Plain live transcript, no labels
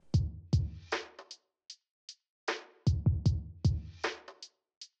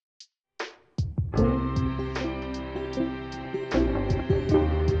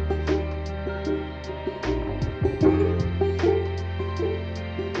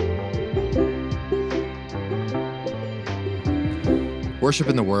Worship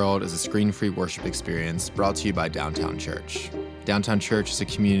in the World is a screen-free worship experience brought to you by Downtown Church. Downtown Church is a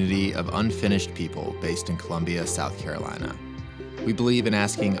community of unfinished people based in Columbia, South Carolina. We believe in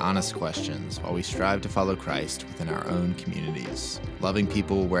asking honest questions while we strive to follow Christ within our own communities, loving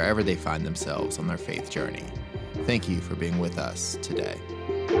people wherever they find themselves on their faith journey. Thank you for being with us today.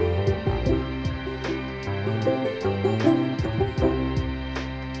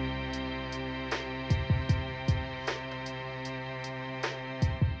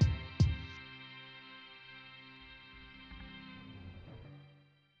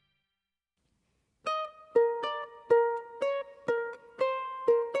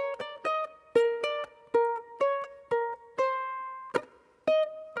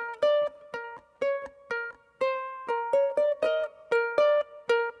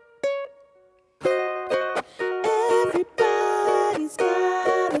 Everybody's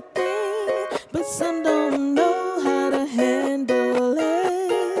got a thing, but some don't know how to handle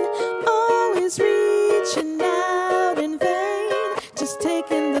it. Always reaching out in vain, just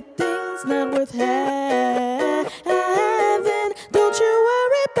taking the things not worth having. Don't you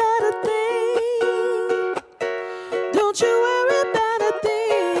worry about a thing. Don't you worry about a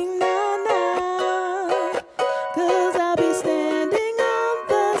thing, nah. 'Cause I'll be standing on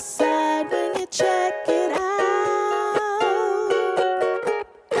the side when you check it out.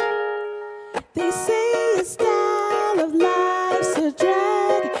 They say a style of life's a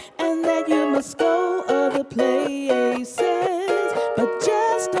drag and that you must go other places. But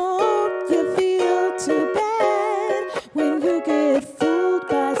just don't you feel too bad when you get fooled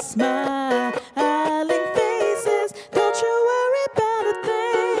by smiling faces. Don't you worry about a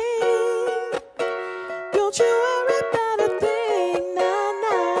thing. Don't you worry about a thing, nah.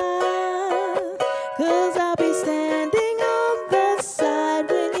 'Cause I'll be standing on the side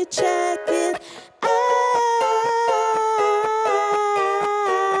when you check it out.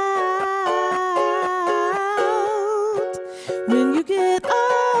 When you get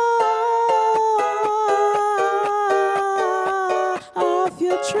off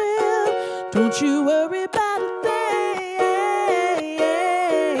your trail, don't you worry about a thing.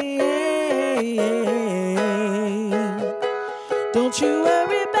 Don't you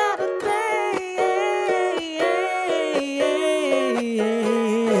worry about a thing.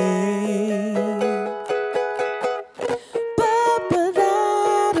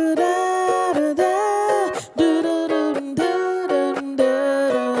 Ba-ba-da-da-da-da-da, do-do-do-do-do-do-do.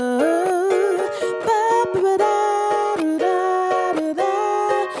 Ba-ba-da-da-da-da-da,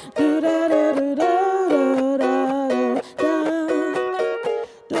 do-da-do-do-do-do-do-do.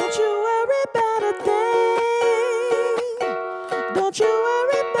 Don't you worry about a thing. Don't you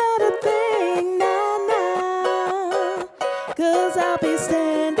worry about a thing, nah. 'Cause I'll be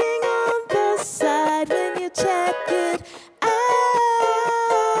standing on the side when you check it out.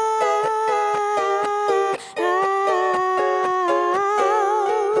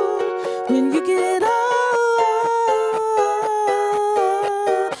 When you get off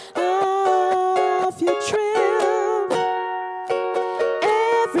your trail.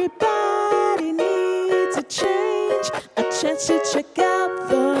 Everybody needs a change, a chance to check out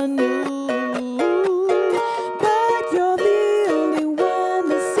the new. But you're the only one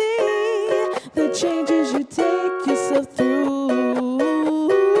to see the changes you take yourself through.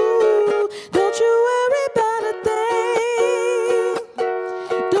 Don't you worry about a thing.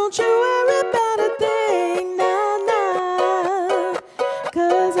 Don't you worry about a thing, nah.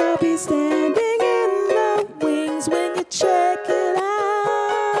 'Cause I'll be standing in the wings when you check it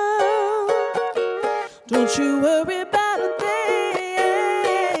out. Don't you worry about a thing.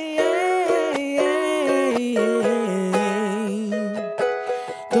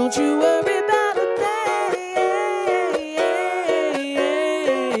 Don't you worry about a thing.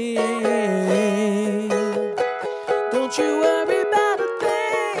 Don't you worry about a thing.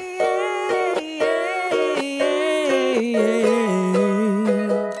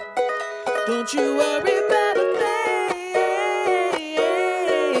 Don't you worry about a thing.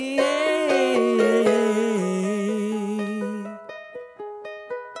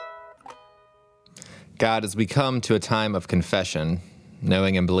 God, as we come to a time of confession,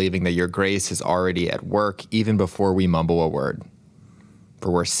 knowing and believing that your grace is already at work even before we mumble a word.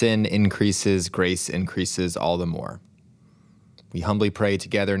 For where sin increases, grace increases all the more. We humbly pray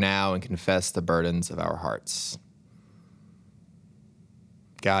together now and confess the burdens of our hearts.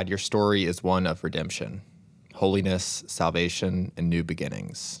 God, your story is one of redemption, holiness, salvation, and new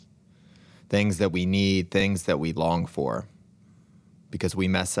beginnings. Things that we need, things that we long for, because we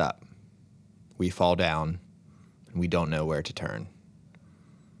mess up, we fall down, and we don't know where to turn.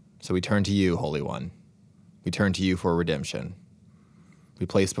 So we turn to you, Holy One. We turn to you for redemption. We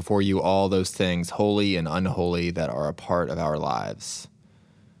place before you all those things, holy and unholy, that are a part of our lives.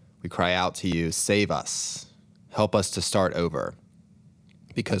 We cry out to you, save us. Help us to start over,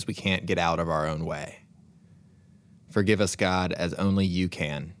 because we can't get out of our own way. Forgive us, God, as only you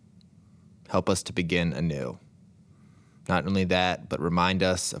can. Help us to begin anew. Not only that, but remind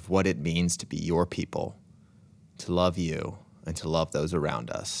us of what it means to be your people, to love you and to love those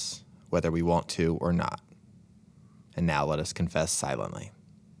around us, whether we want to or not. And now let us confess silently.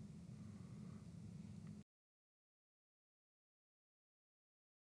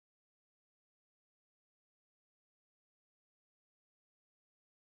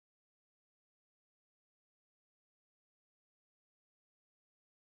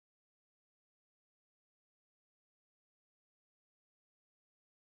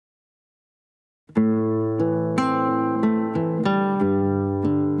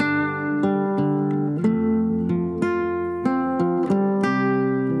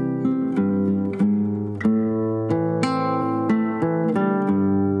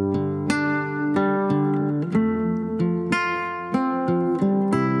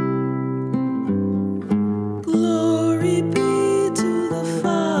 Glory be to the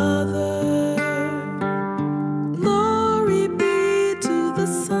Father. Glory be to the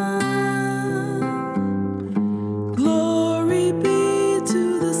Son. Glory be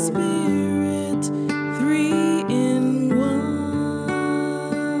to the Spirit, three in one.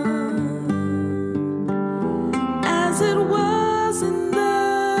 As it was in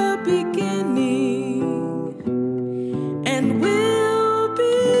the beginning, and will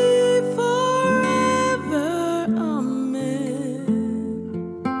be forever. Amen.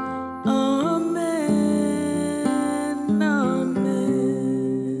 Amen. Amen.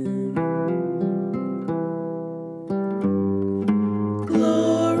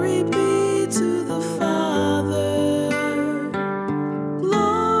 Glory be to the Father.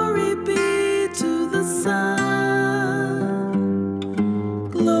 Glory be to the Son.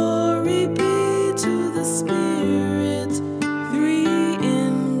 Glory be to the Spirit, three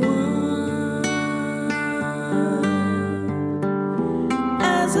in one.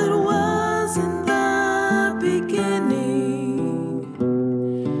 As it was in the beginning,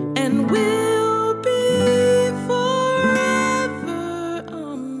 and will be forever.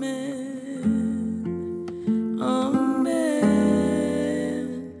 Amen. Amen.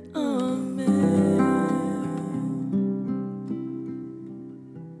 Amen.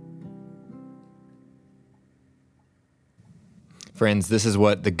 Friends, this is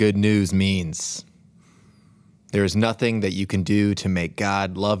what the good news means. There is nothing that you can do to make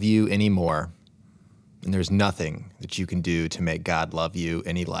God love you anymore, and there's nothing that you can do to make God love you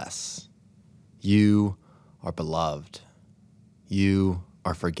any less. You are beloved. You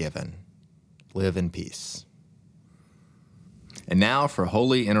are forgiven. Live in peace. And now for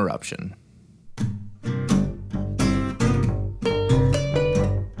Holy Interruption.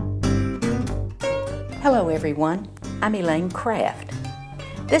 Hello everyone, I'm Elaine Kraft.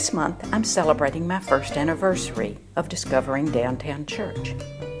 This month I'm celebrating my first anniversary of discovering Downtown Church.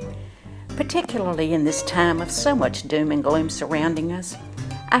 Particularly in this time of so much doom and gloom surrounding us,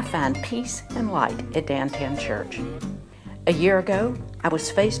 I find peace and light at Downtown Church. A year ago, I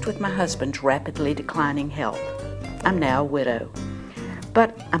was faced with my husband's rapidly declining health. I'm now a widow,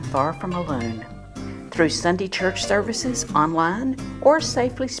 but I'm far from alone. Through Sunday church services online or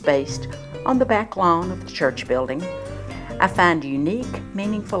safely spaced on the back lawn of the church building, I find unique,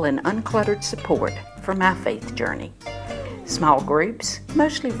 meaningful, and uncluttered support for my faith journey. Small groups,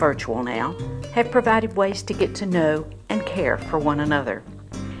 mostly virtual now, have provided ways to get to know and care for one another.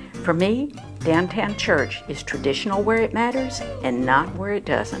 For me, Downtown Church is traditional where it matters and not where it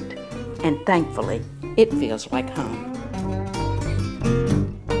doesn't. And thankfully, it feels like home.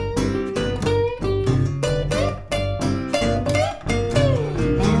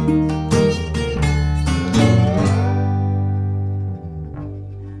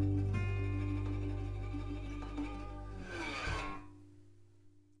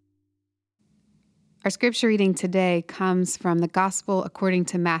 Our scripture reading today comes from the Gospel according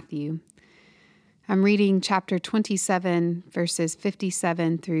to Matthew. I'm reading chapter 27, verses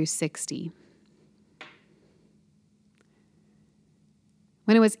 57 through 60.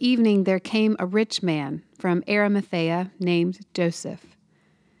 When it was evening, there came a rich man from Arimathea named Joseph,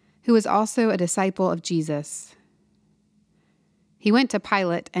 who was also a disciple of Jesus. He went to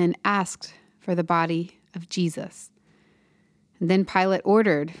Pilate and asked for the body of Jesus. And then Pilate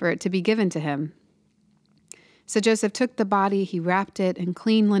ordered for it to be given to him. So Joseph took the body, he wrapped it in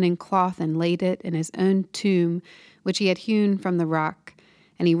clean linen cloth and laid it in his own tomb, which he had hewn from the rock.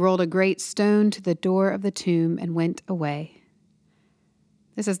 And he rolled a great stone to the door of the tomb and went away.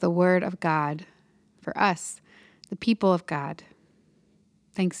 This is the word of God for us, the people of God.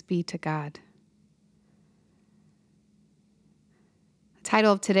 Thanks be to God. The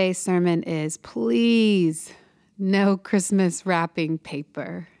title of today's sermon is Please, No Christmas Wrapping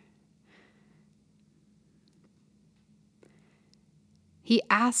Paper. He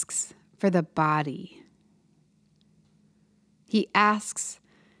asks for the body. He asks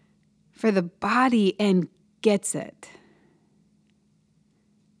for the body and gets it.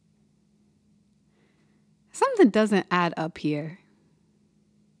 Something doesn't add up here.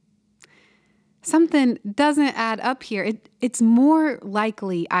 Something doesn't add up here. It's more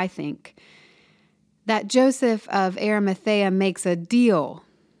likely, I think, that Joseph of Arimathea makes a deal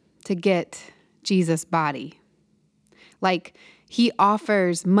to get Jesus' body. Like he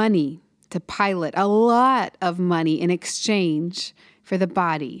offers money to Pilate, a lot of money in exchange for the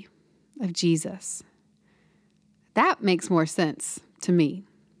body of Jesus. That makes more sense to me.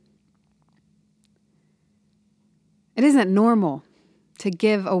 It isn't normal to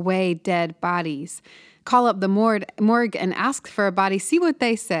give away dead bodies. Call up the morgue and ask for a body. See what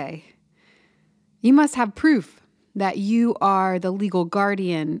they say. You must have proof that you are the legal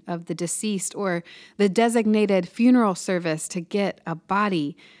guardian of the deceased or the designated funeral service to get a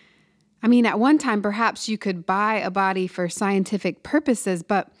body. I mean, at one time, perhaps you could buy a body for scientific purposes,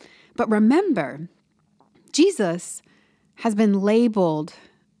 but remember, Jesus has been labeled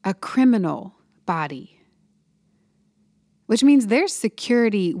a criminal body, which means there's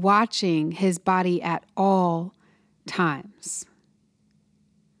security watching his body at all times.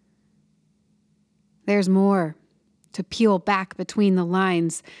 There's more to peel back between the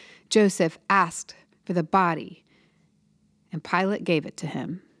lines. Joseph asked for the body, and Pilate gave it to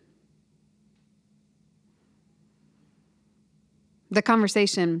him. The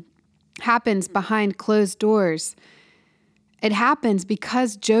conversation happens behind closed doors. It happens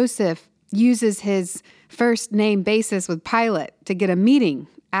because Joseph uses his first name basis with Pilate to get a meeting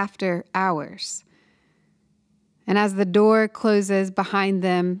after hours. And as the door closes behind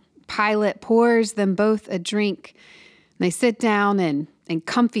them, Pilate pours them both a drink. They sit down in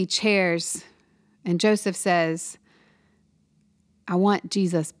comfy chairs, and Joseph says, I want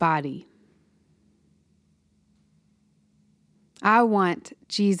Jesus' body. I want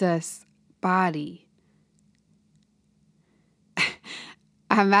Jesus' body.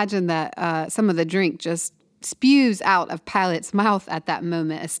 I imagine that some of the drink just spews out of Pilate's mouth at that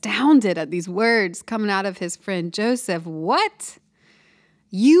moment, astounded at these words coming out of his friend Joseph. What?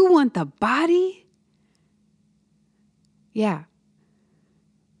 You want the body? Yeah,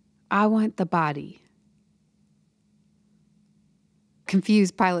 I want the body.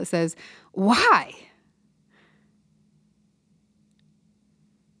 Confused, Pilate says, why?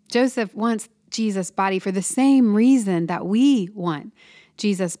 Joseph wants Jesus' body for the same reason that we want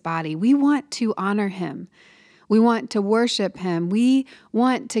Jesus' body. We want to honor him. We want to worship him. We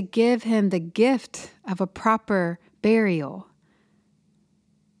want to give him the gift of a proper burial.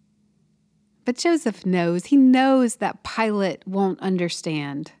 But Joseph knows. He knows that Pilate won't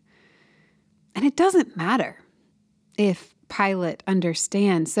understand. And it doesn't matter if Pilate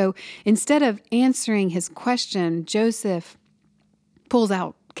understands. So instead of answering his question, Joseph pulls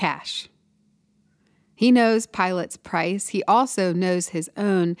out cash. He knows Pilate's price. He also knows his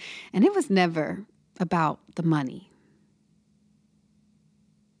own, and it was never about the money.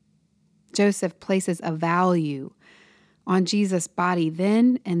 Joseph places a value on Jesus' body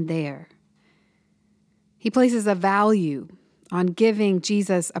then and there. He places a value on giving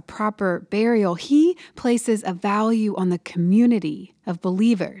Jesus a proper burial. He places a value on the community of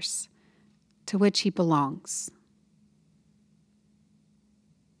believers to which he belongs.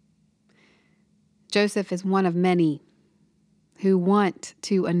 Joseph is one of many who want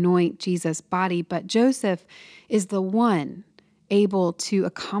to anoint Jesus' body, but Joseph is the one able to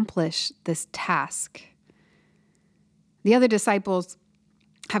accomplish this task. The other disciples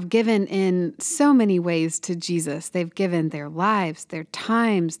have given in so many ways to Jesus. They've given their lives, their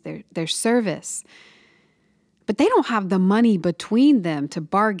times, their service. But they don't have the money between them to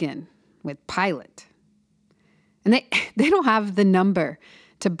bargain with Pilate. And they don't have the number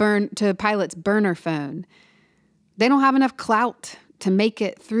to Pilate's burner phone. They don't have enough clout to make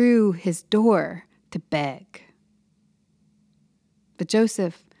it through his door to beg. But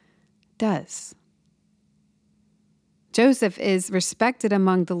Joseph does. Joseph is respected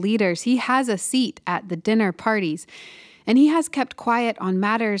among the leaders. He has a seat at the dinner parties, and he has kept quiet on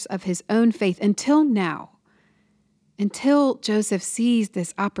matters of his own faith until now, until Joseph sees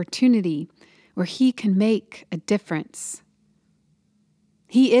this opportunity where he can make a difference.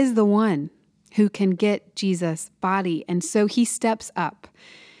 He is the one who can get Jesus' body. And so he steps up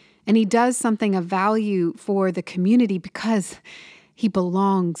and he does something of value for the community because he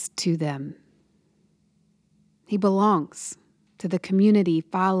belongs to them. He belongs to the community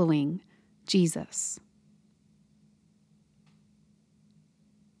following Jesus.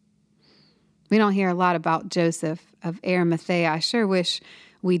 We don't hear a lot about Joseph of Arimathea. I sure wish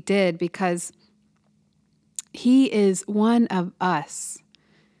we did, because he is one of us.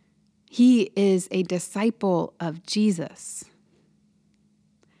 He is a disciple of Jesus.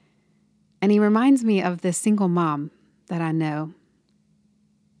 And he reminds me of this single mom that I know.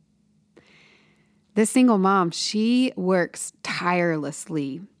 This single mom, she works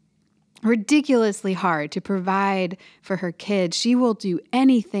tirelessly, ridiculously hard to provide for her kids. She will do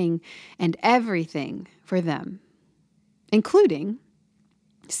anything and everything for them, including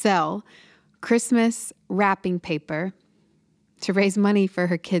sell Christmas wrapping paper to raise money for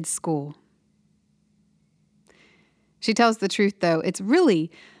her kids' school. She tells the truth, though. It's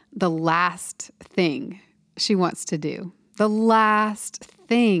really the last thing she wants to do, the last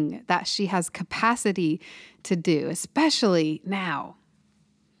thing that she has capacity to do, especially now.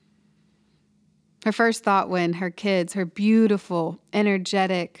 Her first thought when her kids, her beautiful,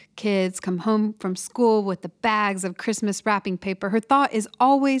 energetic kids, come home from school with the bags of Christmas wrapping paper, her thought is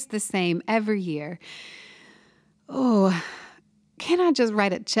always the same every year. Oh, can I just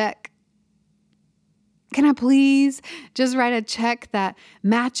write a check? Can I please just write a check that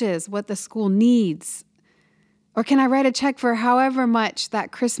matches what the school needs? Or can I write a check for however much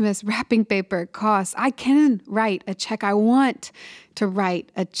that Christmas wrapping paper costs? I can write a check. I want to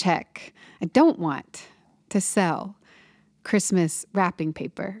write a check. I don't want to sell Christmas wrapping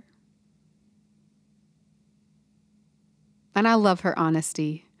paper. And I love her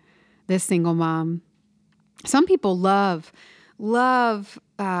honesty, this single mom. Some people love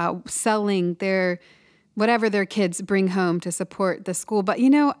selling their whatever their kids bring home to support the school. But,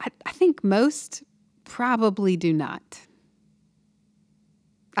 I think most probably do not.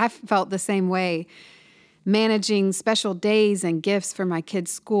 I've felt the same way managing special days and gifts for my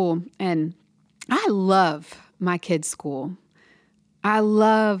kids' school. And I love my kids' school. I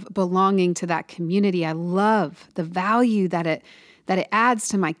love belonging to that community. I love the value that it adds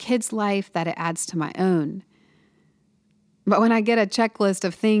to my kids' life, that it adds to my own. But when I get a checklist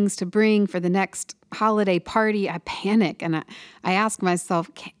of things to bring for the next holiday party, I panic and I ask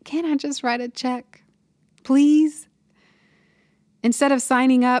myself, can I just write a check? Please? Instead of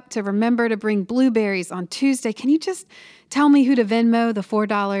signing up to remember to bring blueberries on Tuesday, can you just tell me who to Venmo the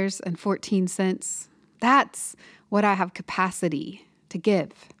 $4.14? That's what I have capacity to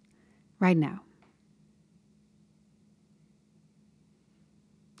give right now.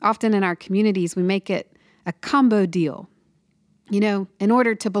 Often in our communities, we make it a combo deal. In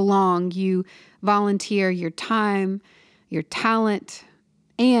order to belong, you volunteer your time, your talent,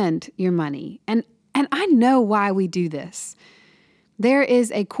 and your money. And I know why we do this. There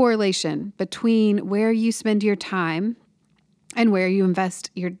is a correlation between where you spend your time and where you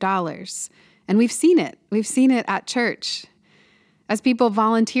invest your dollars. And we've seen it. We've seen it at church. As people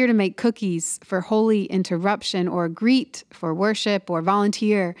volunteer to make cookies for Holy Interruption, or greet for worship, or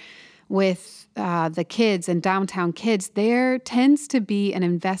volunteer with the kids and downtown kids, there tends to be an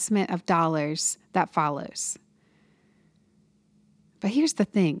investment of dollars that follows. But here's the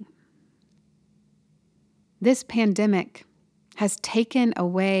thing. This pandemic has taken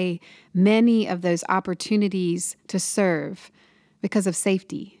away many of those opportunities to serve because of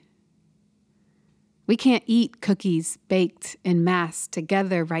safety. We can't eat cookies baked en masse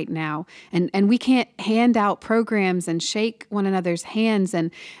together right now. And we can't hand out programs and shake one another's hands.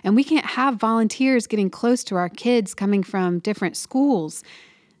 And we can't have volunteers getting close to our kids coming from different schools.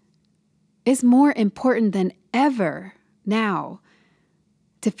 It's more important than ever now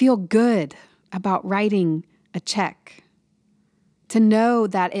to feel good about writing a check, to know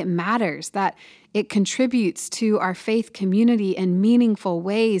that it matters, that it contributes to our faith community in meaningful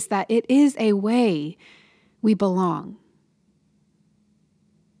ways, that it is a way we belong.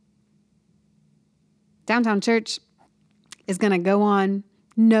 Downtown Church is going to go on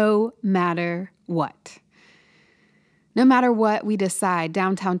no matter what. No matter what we decide,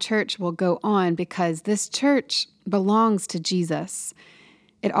 Downtown Church will go on because this church belongs to Jesus.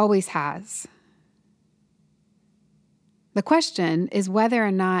 It always has. The question is whether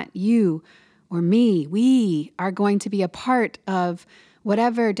or not you or me, we are going to be a part of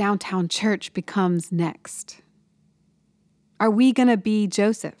whatever Downtown Church becomes next. Are we going to be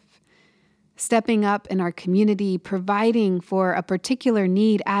Joseph, stepping up in our community, providing for a particular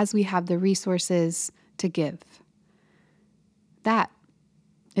need as we have the resources to give? That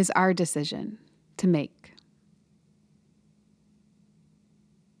is our decision. to make.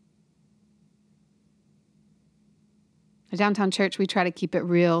 At Downtown Church, we try to keep it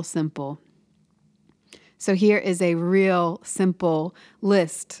real simple. So here is a real simple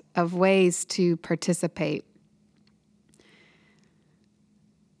list of ways to participate.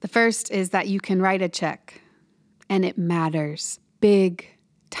 The first is that you can write a check, and it matters. Big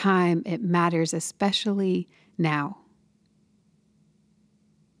time, it matters, especially now.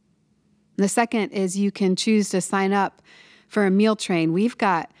 The second is you can choose to sign up for a meal train. We've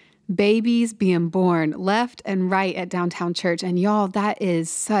got babies being born left and right at Downtown Church, and y'all, that is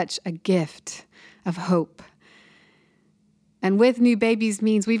such a gift of hope. And with new babies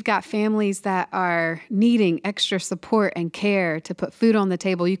means we've got families that are needing extra support and care to put food on the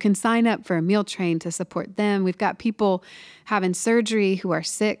table. You can sign up for a meal train to support them. We've got people having surgery who are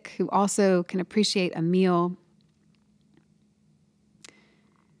sick, who also can appreciate a meal.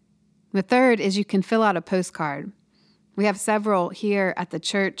 The third is you can fill out a postcard. We have several here at the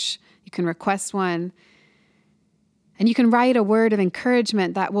church. You can request one. And you can write a word of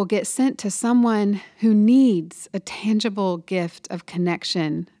encouragement that will get sent to someone who needs a tangible gift of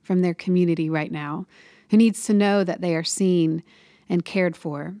connection from their community right now, who needs to know that they are seen and cared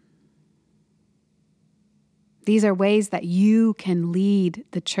for. These are ways that you can lead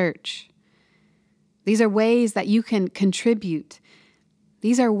the church. These are ways that you can contribute.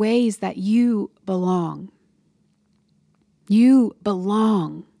 These are ways that you belong. You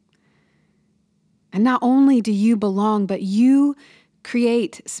belong. And not only do you belong, but you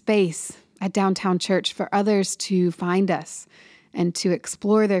create space at Downtown Church for others to find us and to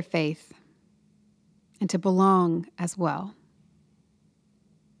explore their faith and to belong as well.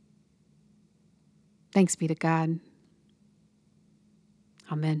 Thanks be to God.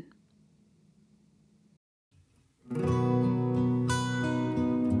 Amen.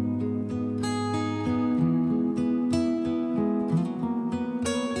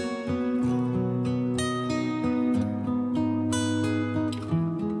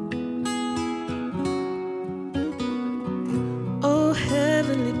 Oh,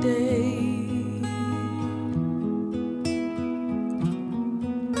 heavenly day,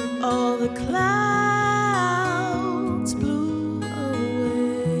 all the clouds blew away.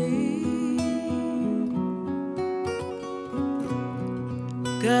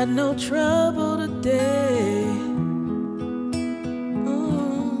 Got no trouble today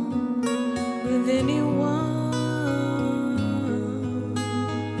with anyone.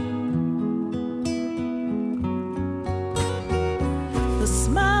 The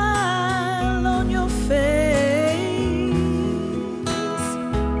smile on your face,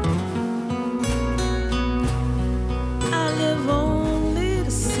 I live only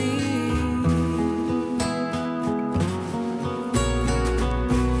to see.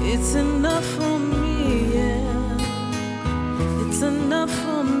 It's enough for me, yeah. It's enough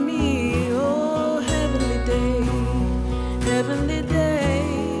for me. Oh, heavenly day, heavenly day,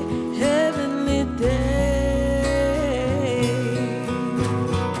 heavenly day.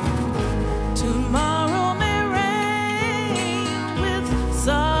 Tomorrow may rain with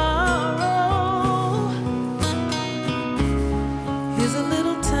sorrow. Here's a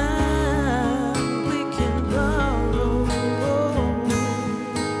little time we can borrow.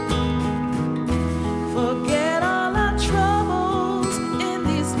 Forget all our troubles in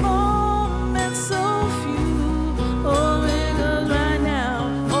these moments so few. Oh, because right now,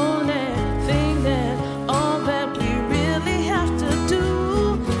 only thing that all that we really have to do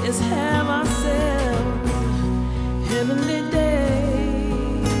is have ourselves heavenly day.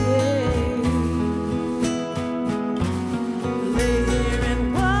 Lay here and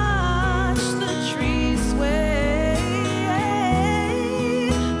watch the trees sway.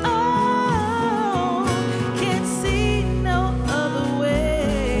 Oh, can't see no other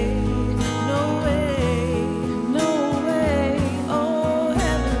way. No way, no way. Oh,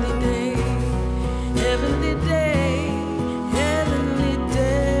 heavenly day, heavenly day, heavenly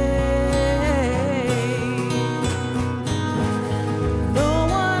day. No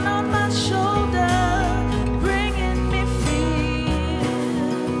one on my shoulder bringing me fear.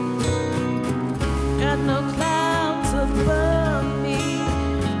 Got no clouds above me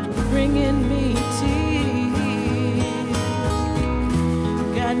bringing me tears.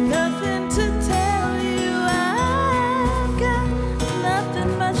 Got nothing to tell you. I've got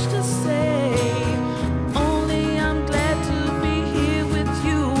nothing much to say. Only I'm glad to be here with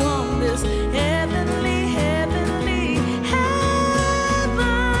you on this heavenly, heavenly,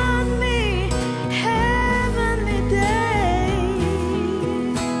 heavenly, heavenly day.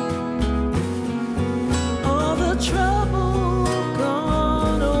 All the trouble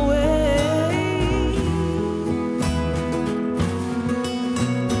gone away.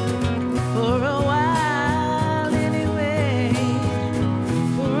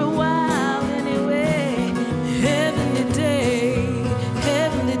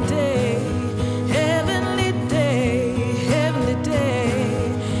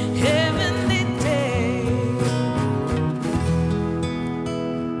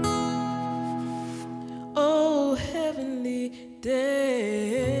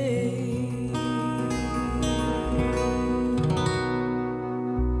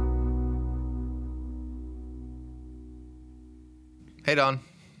 Hey, Dawn.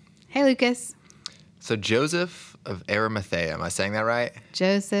 Hey, Lucas. So Joseph of Arimathea, am I saying that right?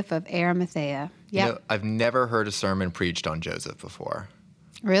 Joseph of Arimathea. Yep. You know, I've never heard a sermon preached on Joseph before,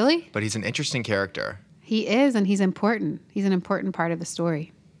 Really? but he's an interesting character. He is, and he's important. He's an important part of the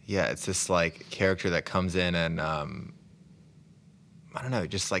story. Yeah, it's this like character that comes in and I don't know,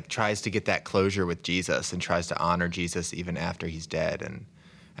 just like tries to get that closure with Jesus and tries to honor Jesus even after he's dead. And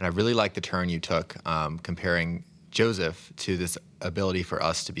I really like the turn you took comparing Joseph to this ability for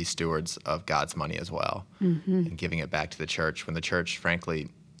us to be stewards of God's money as well and giving it back to the church when the church, frankly,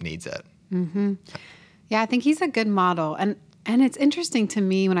 needs it. Yeah, I think he's a good model. And it's interesting to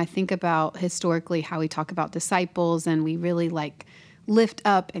me when I think about historically how we talk about disciples and we really like lift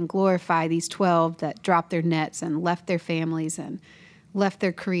up and glorify these 12 that dropped their nets and left their families and left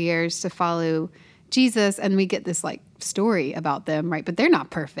their careers to follow Jesus. And we get this like story about them, right? But they're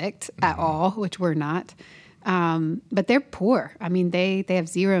not perfect at all, which we're not. But they're poor. I mean, they have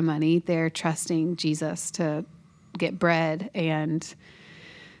zero money. They're trusting Jesus to get bread and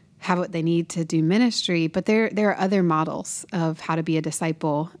have what they need to do ministry. But there are other models of how to be a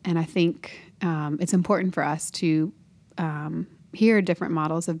disciple. And I think it's important for us to hear different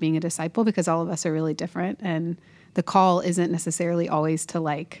models of being a disciple because all of us are really different. And the call isn't necessarily always to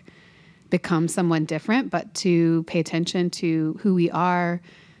like become someone different, but to pay attention to who we are,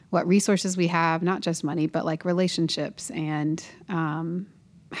 what resources we have, not just money, but like relationships and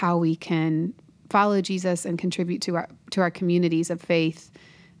how we can follow Jesus and contribute to our communities of faith,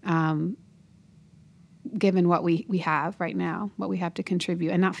 given what we have right now, what we have to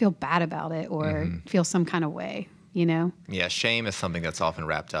contribute, and not feel bad about it or feel some kind of way, you know? Yeah, shame is something that's often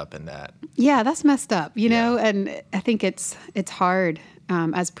wrapped up in that. Yeah, that's messed up, you know? And I think it's hard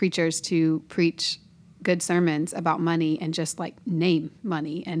as preachers to preach good sermons about money and just like name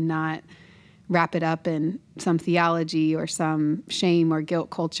money and not wrap it up in some theology or some shame or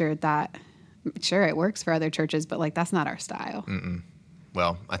guilt culture that, sure, it works for other churches, but like that's not our style.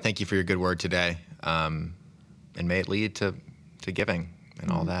 Well, I thank you for your good word today, and may it lead to giving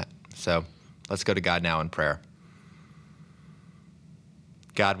and all that. So let's go to God now in prayer.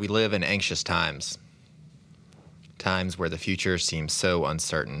 God, we live in anxious times where the future seems so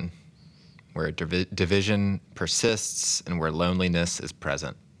uncertain, where division persists and where loneliness is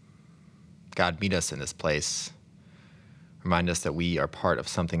present. God, meet us in this place. Remind us that we are part of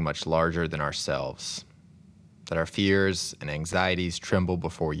something much larger than ourselves, that our fears and anxieties tremble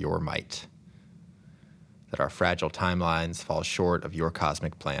before your might, that our fragile timelines fall short of your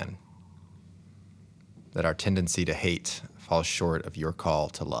cosmic plan, that our tendency to hate falls short of your call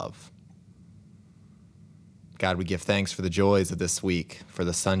to love. God, we give thanks for the joys of this week, for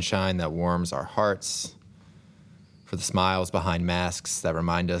the sunshine that warms our hearts, for the smiles behind masks that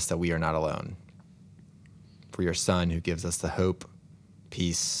remind us that we are not alone, for your Son who gives us the hope,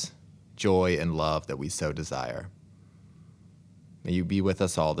 peace, joy, and love that we so desire. May you be with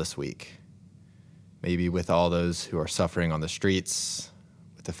us all this week. May you be with all those who are suffering on the streets,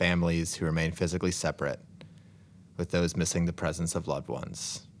 with the families who remain physically separate, with those missing the presence of loved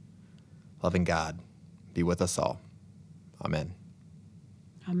ones. Loving God, be with us all. Amen.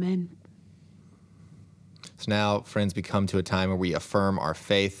 Amen. So now, friends, we come to a time where we affirm our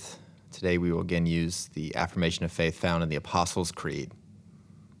faith. Today we will again use the affirmation of faith found in the Apostles' Creed.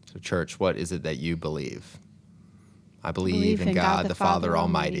 So church, what is it that you believe? I believe in God the Father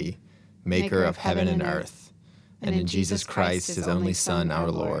Almighty, maker of heaven and earth, and in Jesus Christ, his only Son,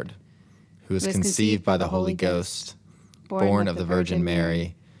 our Lord, who was conceived by the Holy Ghost, born of the Virgin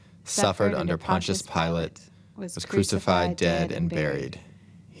Mary, suffered under Pontius Pilate, was crucified, dead, and buried.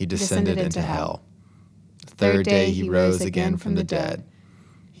 He descended into hell. The third day he rose again from the dead.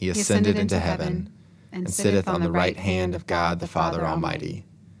 He ascended into heaven, and sitteth on the right hand of God the Father Almighty.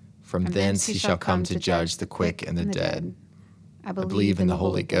 From thence he shall come to judge the quick and the dead. I believe in the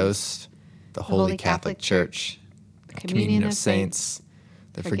Holy Ghost, the Holy Catholic Church, the communion of saints,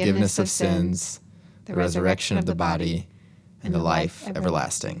 the forgiveness of sins, the resurrection of the body, and the life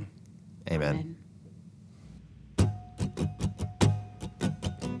everlasting. Amen.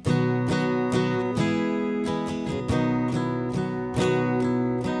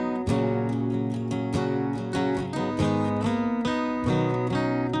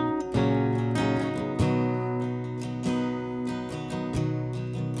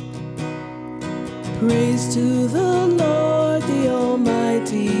 Praise to the Lord, the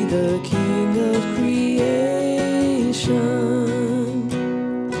Almighty, the King of creation.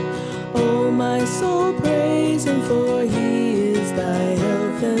 Oh, my soul, praise him, for he is thy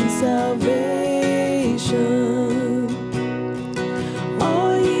health and salvation.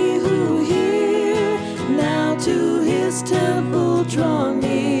 All ye who hear, now to his temple will draw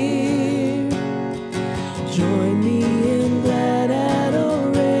near. Join me in glad adoration.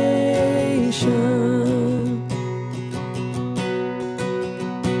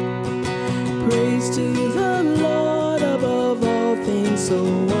 Praise to the Lord above all things, so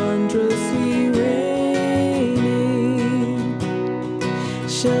wondrously reigning,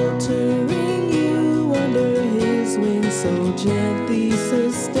 sheltering you under his wings, so gently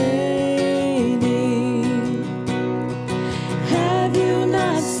sustaining. Have you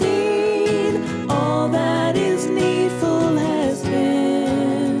not seen all that is needful has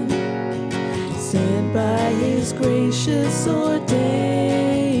been sent by his gracious ordaining?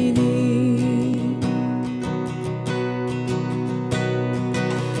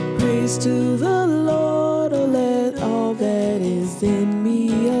 Praise to the Lord, oh let all that is in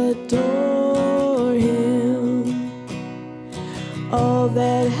me adore him. All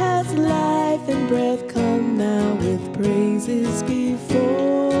that has life and breath, come now with praises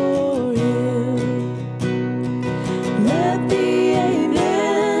before him. Let the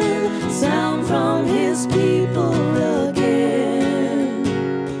amen sound from his people again.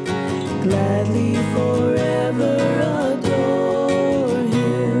 Gladly forever adore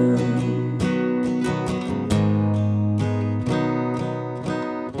him.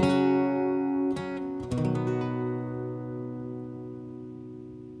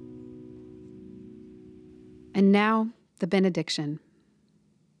 And now, the benediction.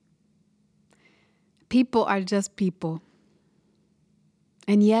 People are just people.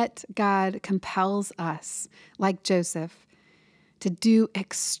 And yet, God compels us, like Joseph, to do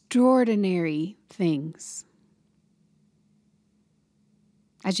extraordinary things.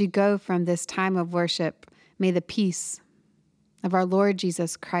 As you go from this time of worship, may the peace of our Lord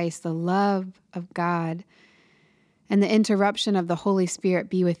Jesus Christ, the love of God, and the interruption of the Holy Spirit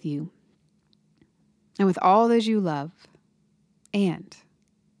be with you, and with all those you love, and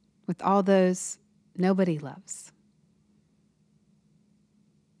with all those nobody loves.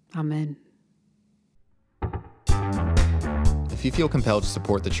 Amen. If you feel compelled to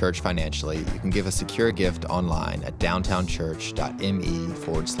support the church financially, you can give a secure gift online at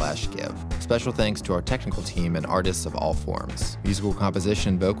downtownchurch.me/give. Special thanks to our technical team and artists of all forms. Musical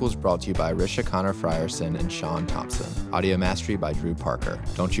composition and vocals brought to you by Risha Connor Frierson and Sean Thompson. Audio mastery by Drew Parker.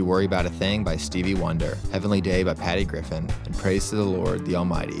 Don't You Worry About a Thing by Stevie Wonder. Heavenly Day by Patty Griffin. And Praise to the Lord, the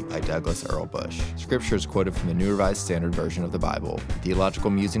Almighty by Douglas Earl Bush. Scripture is quoted from the New Revised Standard Version of the Bible.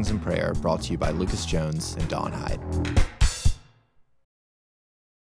 Theological musings and prayer brought to you by Lucas Jones and Dawn Hyde.